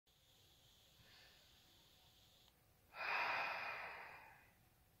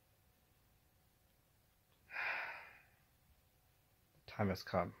Time has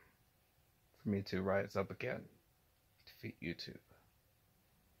come for me to rise up again, defeat YouTube.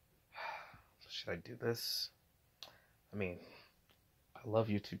 Should I do this? I mean, I love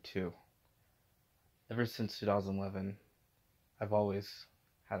YouTube too. Ever since 2011, I've always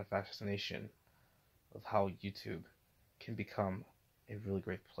had a fascination of how YouTube can become a really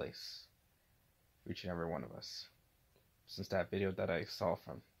great place, reaching every one of us. Since that video that I saw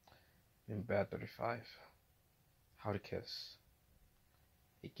from Bad 35, How to Kiss,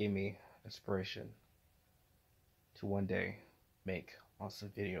 it gave me inspiration to one day make awesome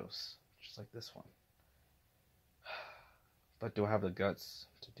videos just like this one. But do I have the guts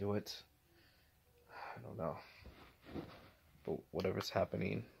to do it? I don't know. But whatever's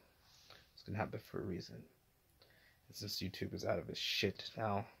happening, it's gonna happen for a reason. And since YouTube is out of its shit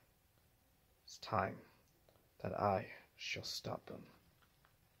now, it's time that I shall stop them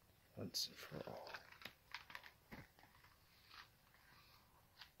once and for all.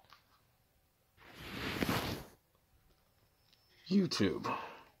 YouTube,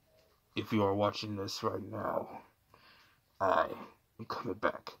 if you are watching this right now, I am coming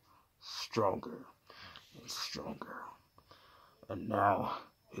back stronger and stronger. And now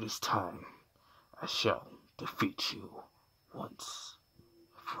it is time I shall defeat you once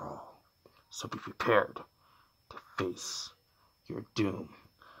for all. So be prepared to face your doom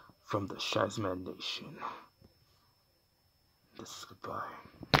from the Shysman Nation. This is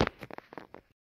goodbye.